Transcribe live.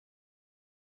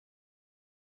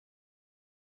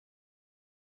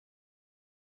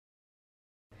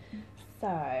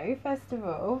So, first of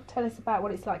all, tell us about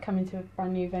what it's like coming to a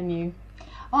brand new venue.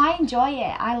 Oh, I enjoy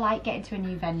it. I like getting to a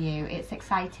new venue. It's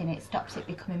exciting. It stops it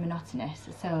becoming monotonous.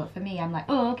 So for me, I'm like,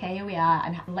 oh, okay, here we are,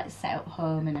 and let's set up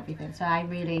home and everything. So I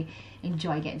really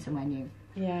enjoy getting somewhere new.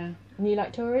 Yeah. And you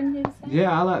like touring, you say?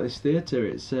 Yeah, I like this theatre.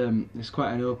 It's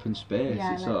quite an open space.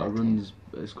 Yeah, I it like sort of that runs.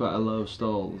 It's quite a low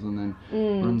stalls and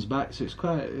then runs back. So it's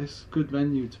a good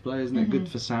venue to play, isn't it? Good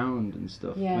for sound and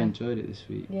stuff. Yeah. I enjoyed it this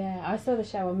week. Yeah, I saw the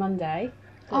show on Monday.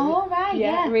 Oh, right,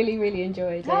 yeah. Really, really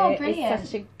enjoyed it. Oh, brilliant.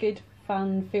 It's such a good,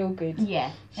 fun, feel-good show,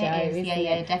 it is. isn't Yeah,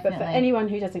 it? definitely. But for anyone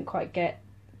who doesn't quite get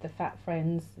the Fat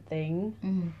Friends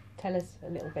thing, tell us a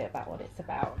little bit about what it's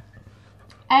about.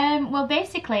 Well,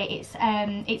 basically,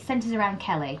 it centres around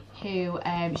Kelly, who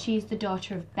she's the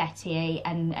daughter of Betty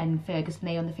and Ferguson.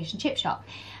 They own the fish and chip shop,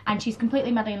 and she's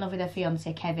completely madly in love with her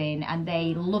fiance Kevin, and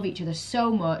they love each other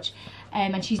so much.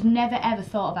 And she's never ever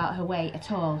thought about her weight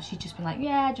at all. She's just been like,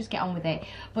 yeah, just get on with it.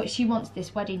 But she wants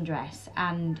this wedding dress,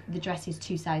 and the dress is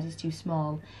 2 sizes too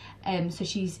small. So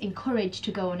she's encouraged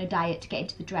to go on a diet to get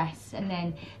into the dress. And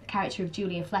then the character of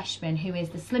Julia Fleshman, who is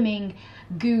the slimming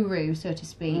guru, so to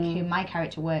speak, who my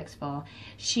character works for,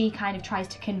 she kind of tries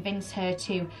to convince her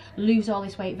to lose all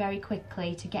this weight very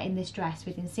quickly to get in this dress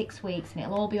within 6 weeks, and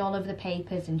it'll all be all over the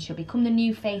papers, and she'll become the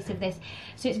new face of this.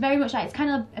 So it's very much like, it's kind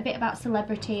of a bit about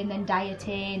celebrity and then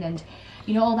dieting and,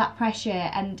 you know, all that pressure.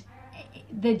 And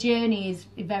the journey is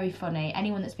very funny.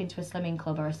 Anyone that's been to a slimming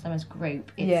club or a slimmers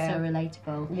group, it's so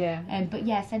relatable. Yeah. But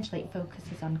yeah, essentially it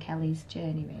focuses on Kelly's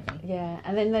journey, really. Yeah,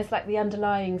 and then there's like the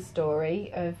underlying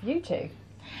story of you two.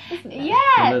 Yeah.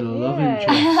 A little love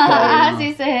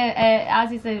interest.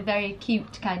 As is a very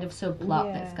cute kind of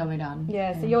subplot that's going on.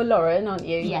 Yeah, so you're Lauren, aren't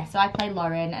you? Yeah, so I play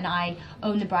Lauren, and I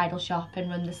own the bridal shop and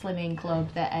run the slimming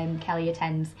club that Kelly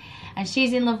attends. And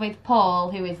she's in love with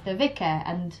Paul, who is the vicar,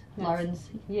 and Lauren's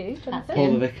you, Jonathan.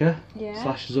 Paul the vicar Yeah.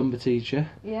 / Zumba teacher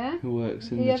Yeah. who works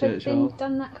in Have you the ever church hall.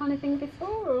 done that kind of thing before?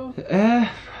 Or?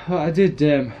 Well, I did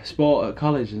sport at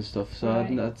college and stuff, so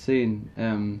Right. I'd seen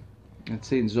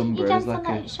Zumba You as dance like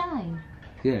on Let It Shine.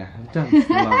 yeah, I've danced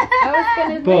a lot. I was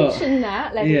going to But, mention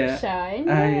that, Let It Shine.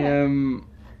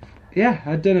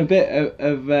 I'd done a bit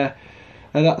of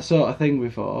that sort of thing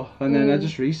before, and then I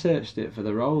just researched it for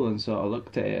the role and sort of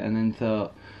looked at it, and then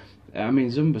thought, I mean,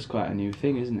 Zumba's quite a new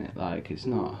thing, isn't it? Like, it's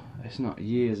not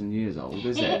years and years old,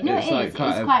 is it? No, it's it like is.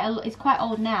 It's quite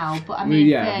old now, but I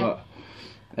mean, I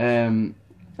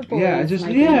just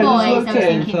boys, looked I was at it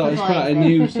and thinking thought for it's quite a boys.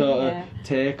 new sort of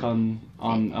take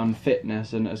on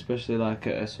fitness, and especially like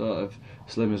a sort of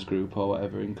slimmers group or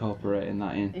whatever, incorporating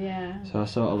that in. Yeah. So I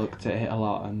sort of looked at it a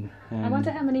lot, and I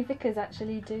wonder how many vicars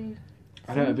actually do.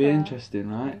 I don't know, it'd be Zumba. interesting,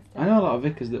 right? I know a lot of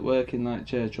vicars that work in like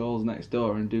church halls next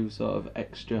door and do sort of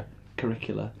extra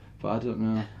curricular, but I don't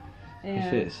know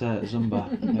if it's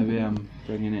Zumba. Maybe I'm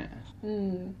bringing it.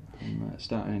 I'm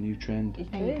starting a new trend. He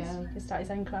There you could. go. He could start his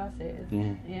own classes.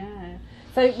 Yeah. Yeah.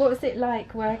 So what was it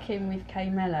like working with Kay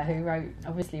Mellor, who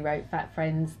obviously wrote Fat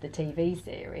Friends, the TV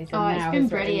series? And Oh, it's now been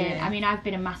has written brilliant. this? I mean, I've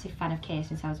been a massive fan of Kay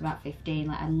since I was about 15.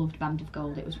 Like, I loved Band of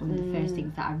Gold. It was one of the first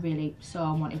things that I really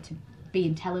saw and wanted to be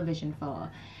in television for.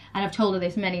 And I've told her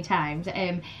this many times.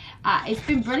 It's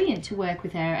been brilliant to work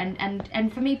with her.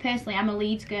 And for me personally, I'm a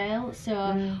Leeds girl,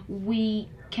 so we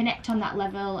connect on that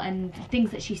level, and things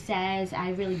that she says, I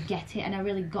really get it, and I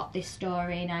really got this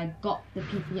story, and I got the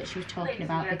people that she was talking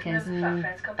about, because... Fat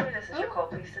Friends Company, this is your call,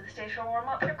 please, to the stage for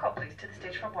warm-up. Your call, please, to the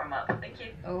stage for warm-up. Thank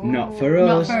you. Oh. Not for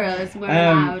us. Not for us, we're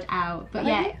allowed out. But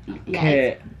yeah,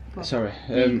 Kate, it's- sorry,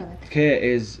 You go. Kate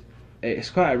is.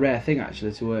 It's quite a rare thing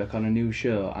actually to work on a new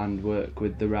show and work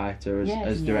with the writer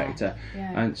as director,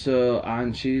 Yeah.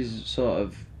 and she's sort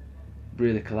of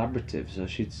really collaborative. So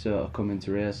she'd sort of come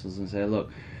into rehearsals and say,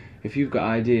 look, if you've got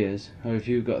ideas or if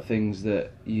you've got things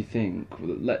that you think,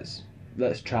 let's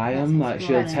try them. Like,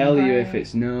 she'll tell you if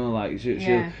it's no. Like,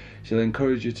 she'll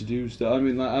encourage you to do stuff. I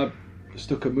mean, like, I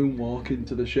stuck a moonwalk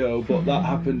into the show, but that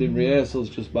happened in rehearsals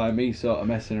just by me sort of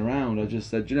messing around. I just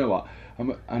said, you know what,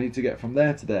 I need to get from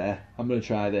there to there. I'm going to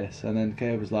try this. And then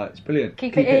Kay was like, it's brilliant.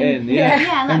 Keep it in.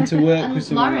 Yeah, And to work with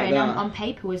someone Lauren like that. on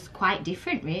paper was quite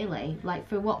different, really. Like,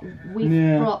 for what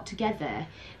we've brought together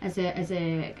as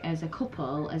a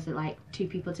couple, as like two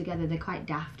people together, they're quite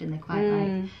daft and they're quite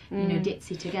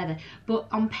ditzy together. But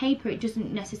on paper, it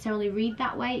doesn't necessarily read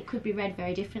that way. It could be read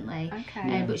very differently.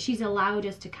 Okay. But she's allowed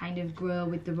us to kind of grow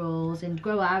with the roles and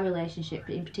grow our relationship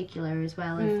in particular as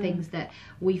well, of things that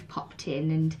we've popped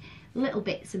in and little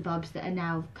bits and bobs that are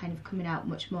now kind of coming out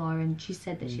much more, and she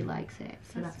said that she likes it,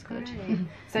 so that's good.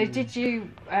 So did you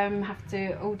have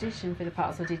to audition for the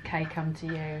parts, or did Kay come to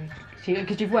you?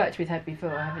 Because you've worked with her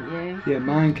before, haven't you? Yeah,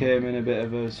 mine came in a bit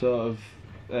of a sort of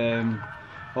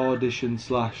audition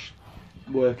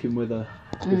 / working with her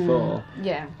before.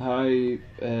 Yeah. I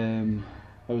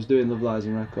was doing Love Lies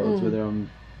and Records with her on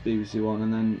BBC One,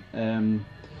 and then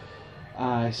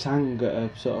I sang at a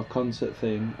sort of concert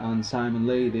thing, and Simon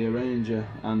Lee, the arranger,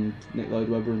 and Nick Lloyd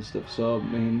Webber and stuff saw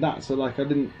me in that. So like I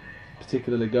didn't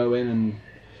particularly go in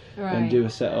and do a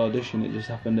set audition. It just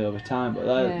happened over time. But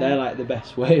they're like the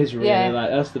best ways, really. Yeah. Like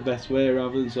that's the best way,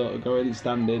 rather than sort of going and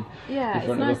standing in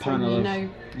front of a panel. when it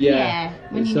you sort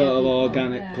know of people,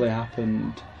 organically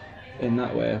happened in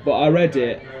that way. But I read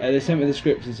it. They sent me the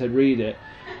script and said read it,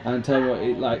 and tell me what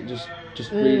it like.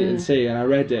 Just read it and see. And I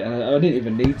read it, and I didn't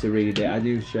even need to read it. I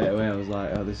knew straight away. I was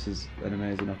like, oh, this is an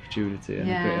amazing opportunity, and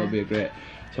it'll be a great.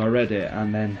 So I read it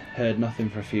and then heard nothing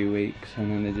for a few weeks, and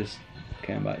then they just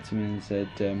came back to me and said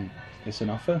it's an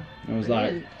offer. And I was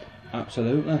like,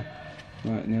 absolutely,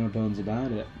 like no bones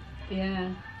about it.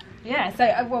 Yeah.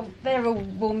 So well, they're all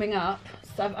warming up.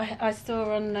 So I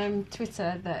saw on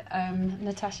Twitter that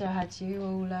Natasha had you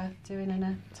all doing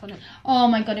an tonic. Oh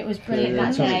my god, it was brilliant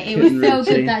that day. It kitten was so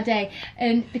routine. good that day.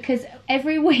 Because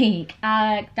every week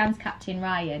our dance captain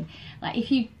Ryan, like if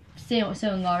you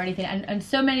sung or anything, and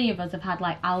so many of us have had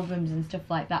like albums and stuff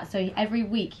like that, so every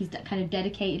week he's kind of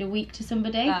dedicated a week to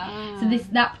somebody. So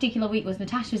that particular week was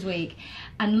Natasha's week,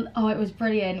 and it was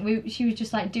brilliant. She was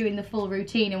just like doing the full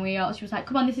routine, and she was like,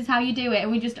 come on, this is how you do it,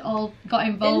 and we just all got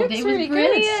involved. It was really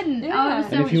brilliant. Good. Yeah. It was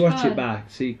so And if you much watch fun. it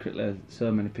back secretly, so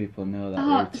many people know that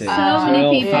routine. so many we're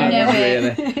all people fans, know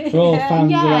it. really. We're all fans of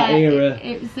that era.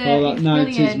 It was, all that it's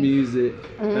 90s brilliant. music.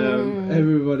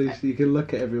 Everybody, so you can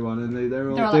look at everyone and they're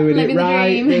all like doing it living the right.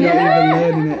 dream. They're not even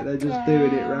learning it, they're just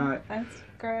doing it right. That's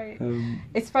great. Um,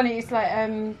 It's funny, it's like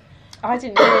I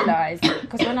didn't realise,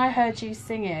 because when I heard you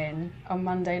singing on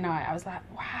Monday night, I was like,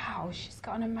 wow, she's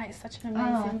got such an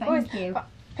amazing voice. Thank you. But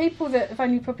people that have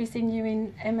only probably seen you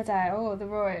in Emmerdale or The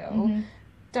Royal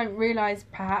don't realise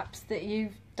perhaps that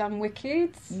you've done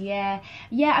Wicked. Yeah.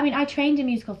 I mean, I trained in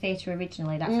musical theatre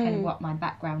originally. That's kind of what my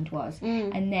background was.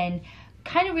 And then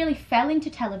kind of really fell into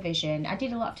television. I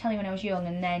did a lot of telly when I was young,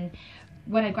 and then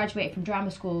when I graduated from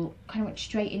drama school, kind of went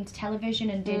straight into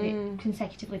television and did it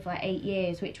consecutively for like 8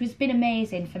 years, which has been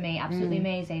amazing for me, absolutely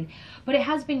amazing. But it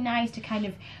has been nice to kind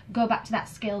of go back to that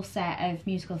skill set of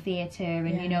musical theatre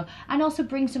and, you know, and also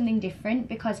bring something different,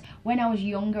 because when I was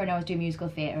younger and I was doing musical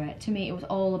theatre, to me it was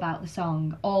all about the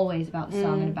song, always about the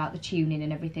song and about the tuning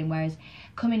and everything, whereas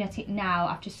coming at it now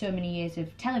after so many years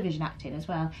of television acting as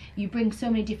well, you bring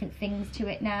so many different things to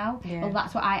it now. Well,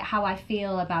 that's how I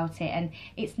feel about it, and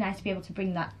it's nice to be able to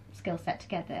bring that skill set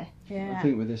together. I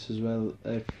think with this as well,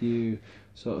 if you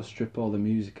sort of strip all the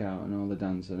music out and all the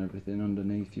dance and everything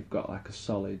underneath, you've got like a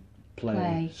solid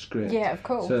play script. Yeah, of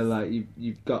course. So like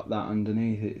you've got that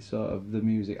underneath it, sort of the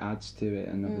music adds to it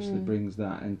and obviously brings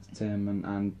that entertainment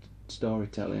and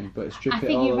storytelling, but strip I it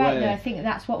think all you're away. right though. I think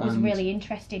that's what was and- really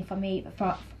interesting for me.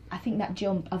 I think that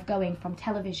jump of going from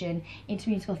television into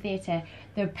musical theatre,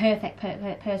 the perfect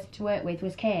person to work with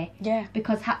was Kay. Yeah.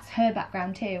 Because that's her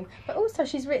background too. But also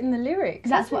she's written the lyrics.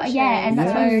 That's what, hasn't she? and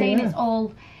that's what I'm saying. Yeah.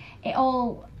 It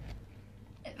all.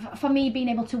 For me, being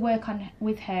able to work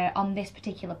with her on this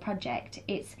particular project,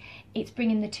 it's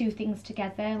bringing the two things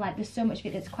together. Like there's so much of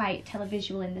it that's quite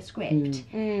televisual in the script,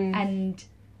 and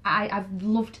I've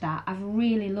loved that. I've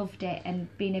really loved it,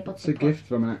 and being able to. It's a gift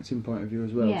from an acting point of view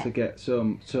as well, to get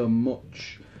so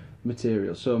much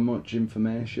material, so much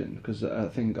information, because I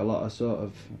think a lot of sort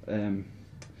of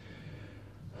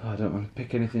I don't want to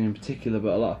pick anything in particular,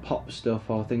 but a lot of pop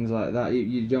stuff or things like that,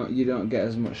 you don't get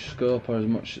as much scope or as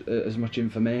much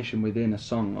information within a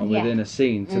song or within a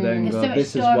scene to then There's go, so much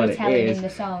this is what it storytelling is, in the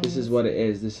songs. this is what it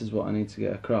is, this is what I need to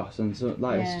get across, and so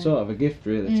like it's sort of a gift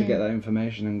really to get that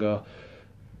information and go,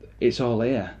 it's all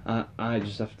here. I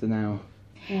just have to now.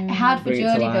 Hard for Bring it to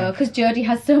Jodie life. though, because Jodie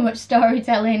has so much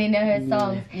storytelling in her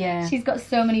songs. Yeah. She's got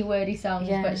so many wordy songs,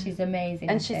 Yeah. but she's amazing.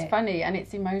 And at she's it. funny and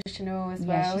it's emotional as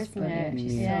well, she's isn't brilliant. it?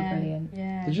 She's so brilliant.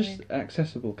 Yeah. They're just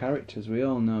accessible characters. We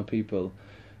all know people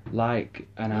like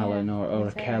an Alan or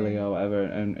a Kelly or whatever,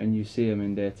 and you see them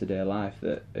in day-to-day life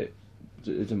that it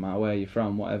doesn't matter where you're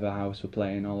from, whatever house we're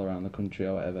playing all around the country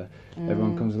or whatever,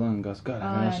 everyone comes along and goes, God,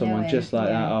 I know someone just like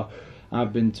that, or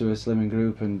I've been to a slimming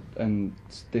group and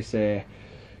they say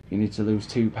you need to lose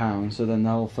 £2, so then the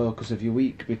whole focus of your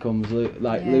week becomes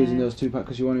losing those £2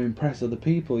 because you want to impress other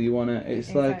people. You want to.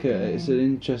 It's like it's an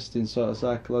interesting sort of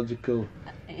psychological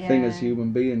thing as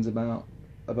human beings about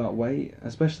weight,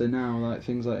 especially now, like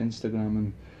things like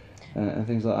Instagram and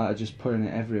things like that are just putting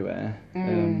it everywhere.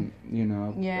 Diet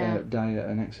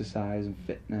and exercise and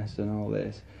fitness and all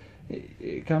this.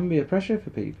 It can be a pressure for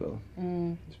people,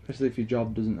 especially if your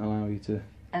job doesn't allow you to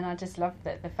And I just love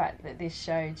that the fact that this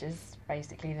show just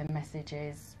basically the message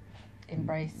is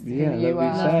embrace who you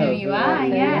are. Love who you are,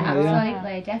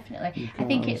 absolutely, yeah. definitely. I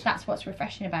think that's what's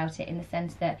refreshing about it, in the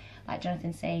sense that, like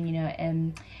Jonathan's saying, you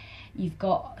know, you've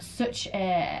got such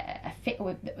a fit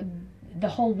with the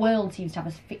whole world seems to have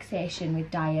a fixation with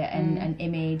diet and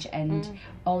image and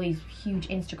all these huge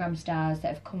Instagram stars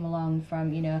that have come along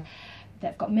from, you know, that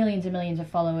have got millions and millions of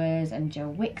followers, and Joe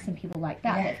Wicks and people like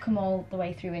that that have come all the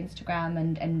way through Instagram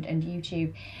and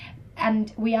YouTube.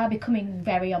 And we are becoming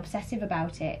very obsessive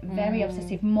about it, very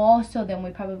obsessive, more so than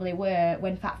we probably were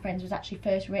when Fat Friends was actually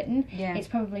first written. Yeah. It's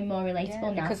probably more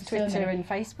relatable now. Because Twitter and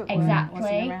Facebook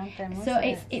wasn't around then, so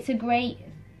it's a great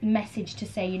message to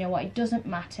say, you know what, it doesn't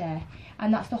matter.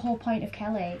 And that's the whole point of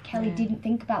Kelly. Kelly didn't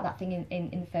think about that thing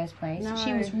in the first place. No.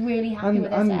 She was really happy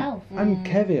with herself. And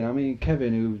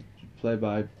Kevin, who played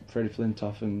by Freddie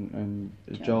Flintoff and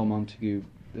Joel Montague,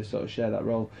 they sort of share that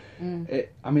role.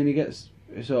 He gets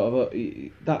sort of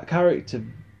that character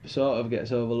sort of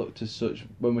gets overlooked as such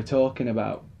when we're talking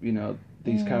about, you know,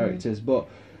 these characters, but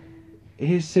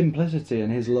his simplicity and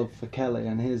his love for Kelly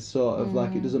and his sort of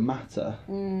like, it doesn't matter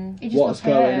what's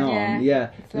going on.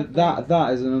 That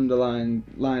is an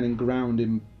underlying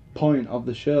grounding point of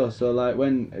the show. So like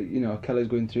when, you know, Kelly's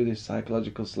going through this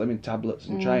psychological slimming tablets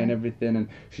and trying everything, and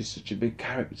she's such a big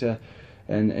character,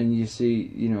 and you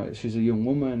see, you know, she's a young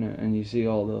woman, and you see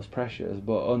all those pressures,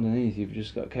 but underneath you've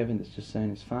just got Kevin that's just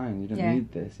saying it's fine, you don't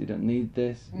need this, you don't need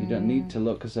this, you don't need to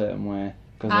look a certain way,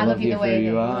 because I love you for who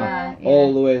you are,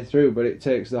 all the way through. But it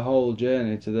takes the whole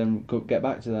journey to then get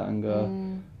back to that and go,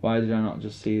 why did I not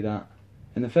just see that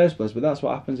in the first place? But that's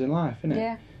what happens in life, isn't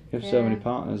it? You have so many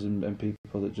partners and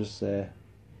people that just say,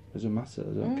 it doesn't matter,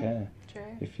 I don't care.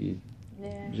 True. If you, do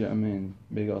you know what I mean,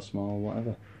 big or small,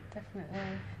 whatever. Definitely.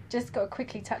 Just got to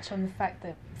quickly touch on the fact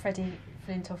that Freddie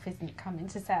Flintoff isn't coming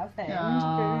to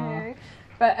Southend.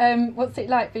 But what's it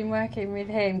like been working with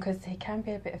him? Because he can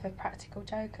be a bit of a practical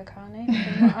joker, can't he?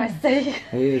 From what I see.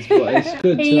 He is, but it's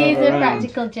good to have around. He is a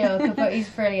practical joker, but he's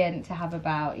brilliant to have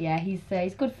about. Yeah, he's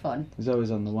good fun. He's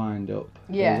always on the wind up.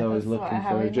 Yeah, he's always looking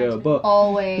for a joke. But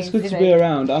always, it's good to be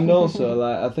around. And also,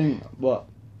 like, I think what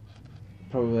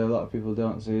probably a lot of people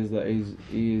don't see is that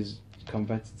he is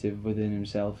competitive within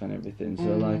himself and everything.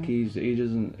 So like he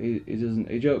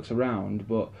jokes around,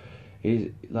 but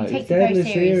he's deadly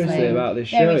seriously about this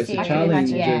show. It's a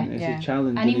challenge, it's a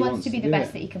challenge, and he wants to be the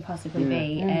best that he can possibly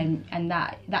be, and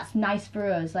that's nice for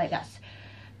us. Like, that's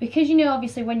because, you know,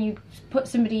 obviously when you put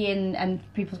somebody in and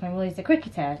people's going, well, he's a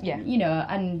cricketer, you know,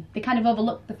 and they kind of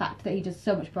overlook the fact that he does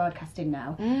so much broadcasting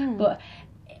now. But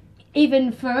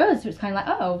even for us, it's kind of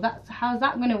like, oh, how's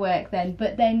that going to work then?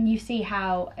 But then you see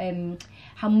how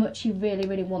much he really,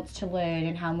 really wants to learn,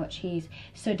 and how much he's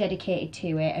so dedicated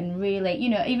to it, and really, you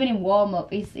know, even in warm-up,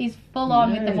 he's full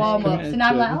on with the warm-ups, and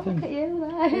I'm like, oh, look at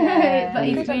you. But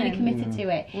he's really committed to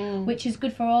it, which is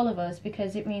good for all of us,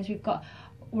 because it means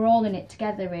we're all in it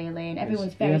together, really, and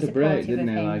everyone's very supportive of him.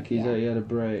 He had a break, didn't he? Like, he had a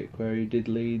break where he did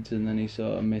Leeds, and then he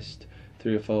sort of missed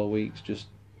 3 or 4 weeks just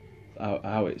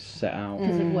how it's set out.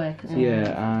 Because of work as well.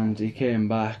 Yeah, and he came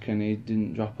back and he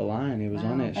didn't drop a line. He was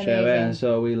on it straight away, and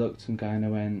so we looked and kind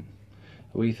of went.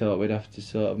 We thought we'd have to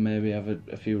sort of maybe have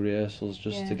a few rehearsals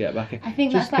just to get back in. I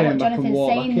think that's like what Jonathan's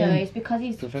saying though, is because he's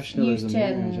used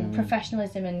to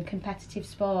professionalism and competitive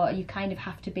sport, you kind of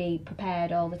have to be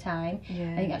prepared all the time. I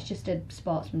think that's just a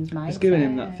sportsman's mindset. It's giving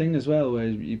him that thing as well, where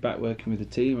you're back working with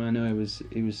the team. I know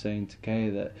he was saying to Kay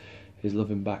that he's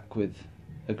loving back with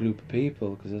a group of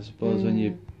people, because I suppose when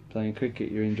you're playing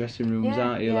cricket, you're in dressing rooms,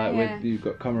 aren't you? With you've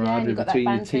got camaraderie between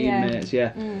your teammates,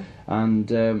 and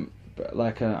but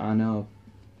like I know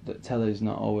that telly's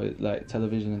not always, like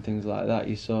television and things like that,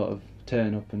 you sort of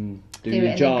turn up and do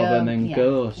your job and then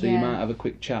go. So you might have a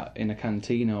quick chat in a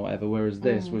canteen or whatever, whereas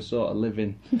this, we're sort of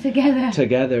living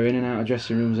together in and out of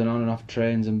dressing rooms and on and off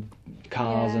trains and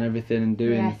cars and everything, and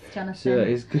doing. So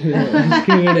it's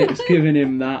giving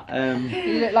him that.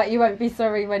 You look like you won't be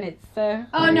sorry when it's.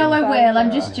 Oh no, I will. I'm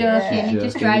just joking. It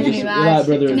just drives me mad. Like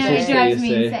brother and sister, it drives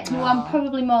me insane. Well, I'm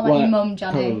probably more like your mum,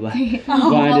 Johnny.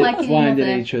 Probably.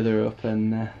 Winding each other up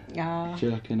and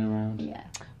joking around. Yeah.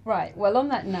 Right. Well, on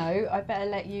that note, I better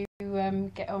let you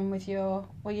get on with your.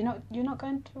 Well, you're not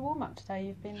going to warm up today.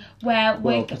 You've been. Well,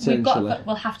 we'll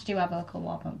have to do our vocal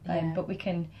warm up, but we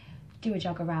can do a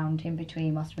jog around in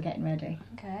between whilst we're getting ready.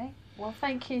 Okay. Well,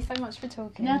 thank you so much for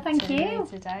talking. No, thank you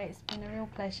today. It's been a real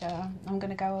pleasure. I'm going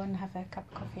to go and have a cup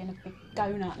of coffee and a big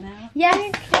donut now.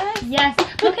 Yes.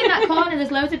 Look in that corner.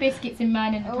 There's loads of biscuits in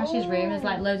mine and Natasha's room. There's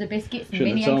like loads of biscuits and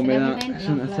mini eggs and everything.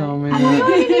 Shouldn't have told me that. I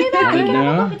already knew that. You can have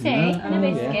a cup of tea and a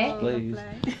biscuit.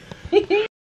 Yes, please.